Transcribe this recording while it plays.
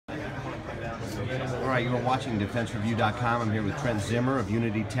All right, you are watching DefenseReview.com. I'm here with Trent Zimmer of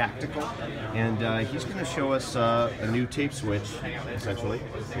Unity Tactical, and he's going to show us a new tape switch, essentially.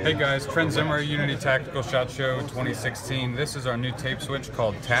 Hey guys, Trent Zimmer, Unity Tactical SHOT Show 2016. This is our new tape switch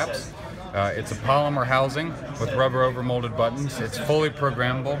called TAPS. It's a polymer housing with rubber overmolded buttons. It's fully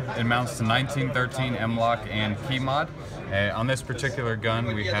programmable. It mounts to 1913 M-LOK and KeyMod. On this particular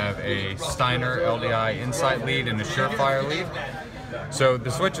gun, we have a Steiner LDI insight lead and a Surefire lead. So the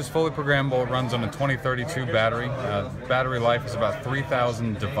switch is fully programmable. It runs on a 2032 battery. Battery life is about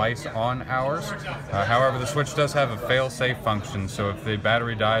 3,000 device on hours. However, the switch does have a fail-safe function, so if the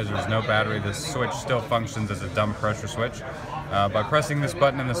battery dies or there's no battery, the switch still functions as a dumb pressure switch. By pressing this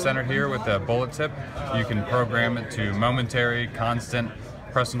button in the center here with a bullet tip, you can program it to momentary, constant,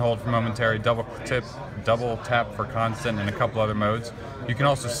 press and hold for momentary, double tap for constant, and a couple other modes. You can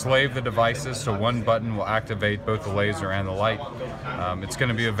also slave the devices, so one button will activate both the laser and the light. It's going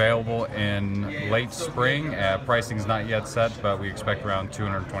to be available in late spring. Pricing is not yet set, but we expect around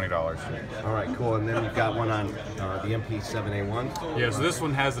 $220. All right, cool. And then you've got one on the MP7A1. Yeah, so this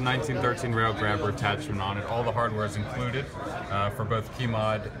one has the 1913 rail grabber attachment on it. All the hardware is included for both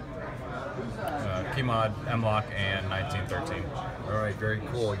KeyMod, M-LOK, and 1913. All right, very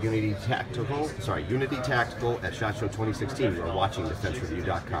cool. Unity Tactical at SHOT Show 2016. You are watching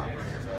DefenseReview.com.